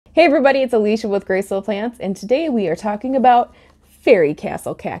Hey everybody, it's Alicia with Graceful Plants, and today we are talking about fairy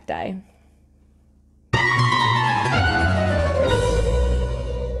castle cacti.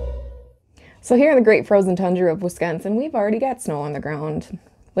 So here in the great frozen tundra of Wisconsin, we've already got snow on the ground,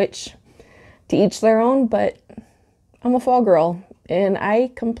 which to each their own, but I'm a fall girl, and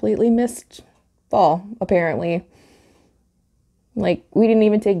I completely missed fall, apparently. Like, we didn't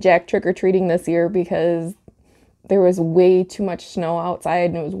even take Jack trick-or-treating this year because there was way too much snow outside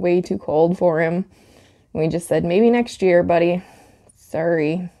and it was way too cold for him. We just said, maybe next year, buddy.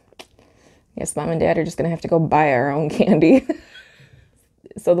 Sorry. Guess mom and dad are just gonna have to go buy our own candy.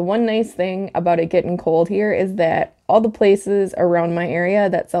 So the one nice thing about it getting cold here is that all the places around my area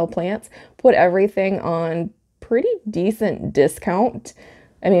that sell plants put everything on pretty decent discount.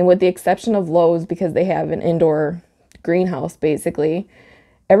 I mean, with the exception of Lowe's, because they have an indoor greenhouse basically.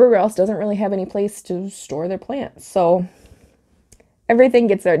 Everywhere else doesn't really have any place to store their plants. So everything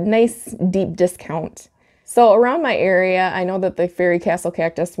gets a nice deep discount. So around my area, I know that the fairy castle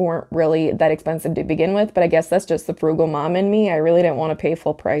cactus weren't really that expensive to begin with, but I guess that's just the frugal mom in me. I really didn't want to pay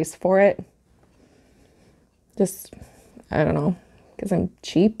full price for it. Just, I don't know, because I'm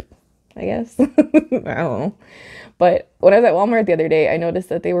cheap, I guess. I don't know. But when I was at Walmart the other day, I noticed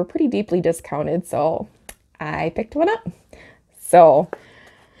that they were pretty deeply discounted, so I picked one up. So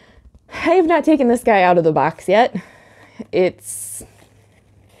I have not taken this guy out of the box yet. It's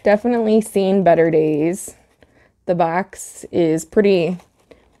definitely seen better days. The box is pretty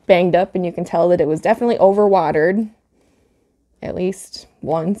banged up and you can tell that it was definitely overwatered at least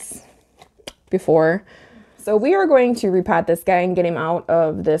once before. So we are going to repot this guy and get him out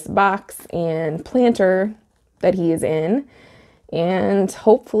of this box and planter that he is in. And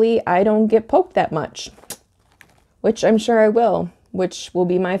hopefully I don't get poked that much, which I'm sure I will. Which will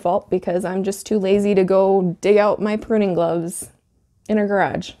be my fault because I'm just too lazy to go dig out my pruning gloves in our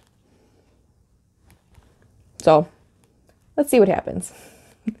garage. So let's see what happens.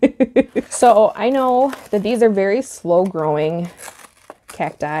 So I know that these are very slow growing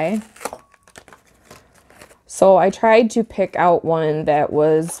cacti. So I tried to pick out one that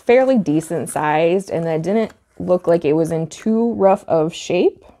was fairly decent sized and that didn't look like it was in too rough of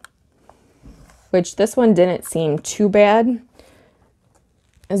shape, which this one didn't seem too bad.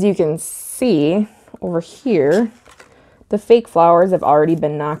 As you can see over here, the fake flowers have already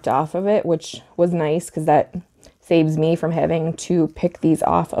been knocked off of it, which was nice because that saves me from having to pick these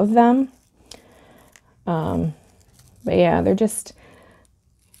off of them. But yeah, they're just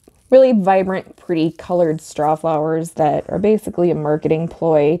really vibrant, pretty colored straw flowers that are basically a marketing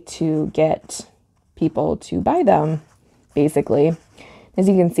ploy to get people to buy them, basically. As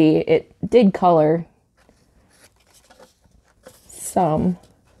you can see, it did color some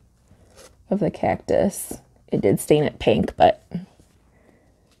of the cactus. It did stain it pink, but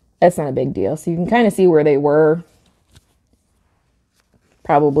that's not a big deal. So you can kind of see where they were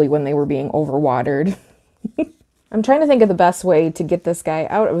probably when they were being overwatered. I'm trying to think of the best way to get this guy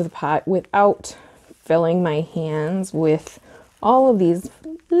out of the pot without filling my hands with all of these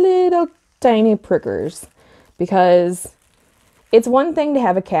little tiny prickers, because it's one thing to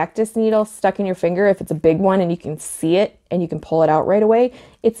have a cactus needle stuck in your finger if it's a big one and you can see it and you can pull it out right away.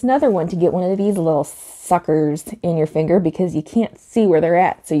 It's another one to get one of these little suckers in your finger because you can't see where they're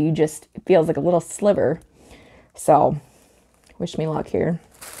at. So you just, it feels like a little sliver. So wish me luck here.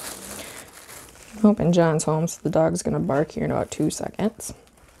 I'm hoping John's home, so the dog's gonna bark here in about 2 seconds.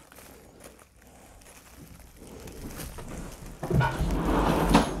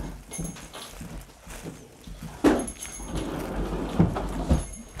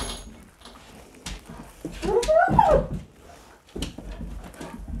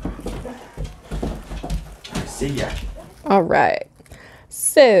 See ya. All right,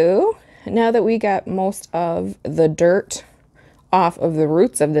 so now that we got most of the dirt off of the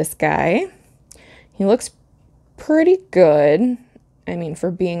roots of this guy, he looks pretty good. I mean,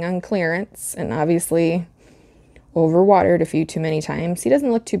 for being on clearance and obviously overwatered a few too many times, he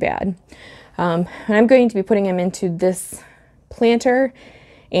doesn't look too bad. And I'm going to be putting him into this planter,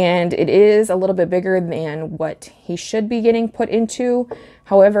 and it is a little bit bigger than what he should be getting put into.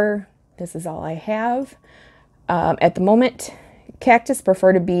 However, this is all I have. At the moment, cactus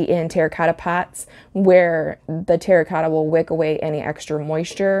prefer to be in terracotta pots where the terracotta will wick away any extra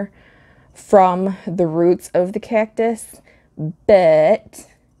moisture from the roots of the cactus, but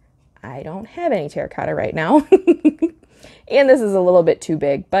I don't have any terracotta right now. And this is a little bit too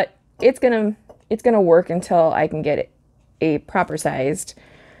big, but it's gonna work until I can get a proper sized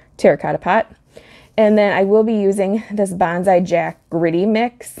terracotta pot. And then I will be using this Bonsai Jack Gritty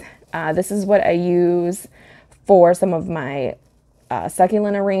mix. This is what I use for some of my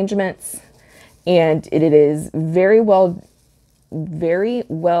succulent arrangements, and it is very well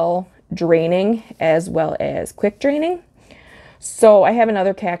draining as well as quick draining. So I have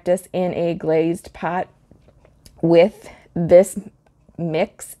another cactus in a glazed pot with this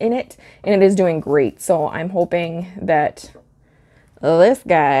mix in it, and it is doing great. So I'm hoping that this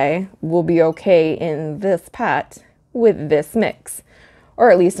guy will be okay in this pot with this mix,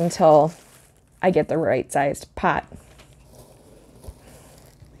 or at least until I get the right sized pot.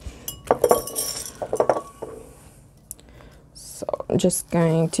 So I'm just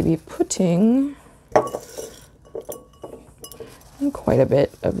going to be putting quite a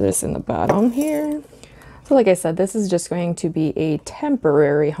bit of this in the bottom here. So like I said, this is just going to be a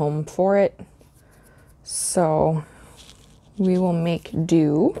temporary home for it. So we will make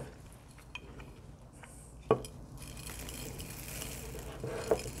do.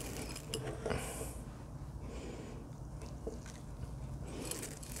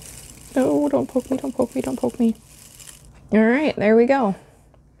 Oh, don't poke me, don't poke me, don't poke me. All right, there we go.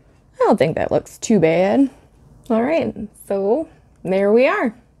 I don't think that looks too bad. All right, so there we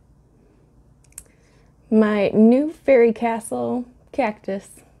are. My new fairy castle cactus,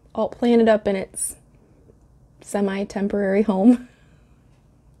 all planted up in its semi-temporary home.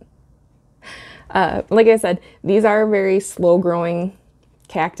 Like I said, these are very slow growing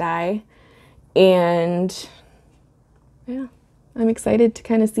cacti, and yeah, I'm excited to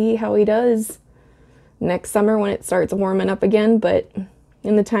kind of see how he does next summer when it starts warming up again. But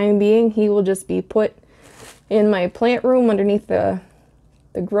in the time being, he will just be put in my plant room underneath the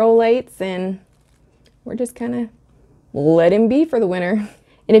grow lights, and we're just kind of let him be for the winter.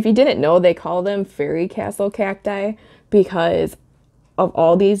 And if you didn't know, they call them fairy castle cacti because of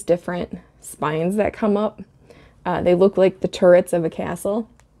all these different spines that come up. They look like the turrets of a castle.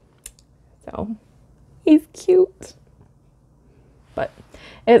 So he's cute. But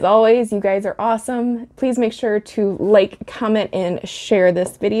as always, you guys are awesome. Please make sure to like, comment, and share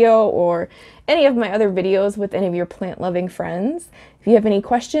this video or any of my other videos with any of your plant-loving friends. If you have any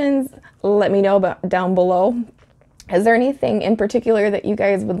questions, let me know about down below. Is there anything in particular that you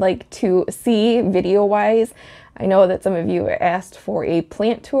guys would like to see video-wise? I know that some of you asked for a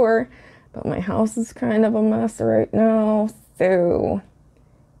plant tour, but my house is kind of a mess right now, so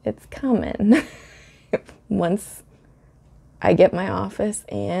it's coming. Once I get my office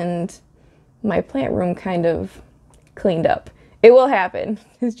and my plant room kind of cleaned up. It will happen.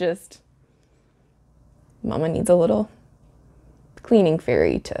 It's just Mama needs a little cleaning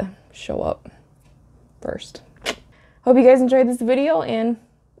fairy to show up first. Hope you guys enjoyed this video, and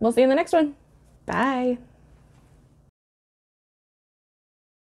we'll see you in the next one. Bye.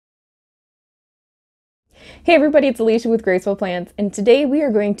 Hey everybody, it's Alicia with Graceful Plants, and today we are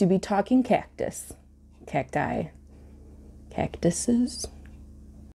going to be talking cactus. Cacti. Cactuses.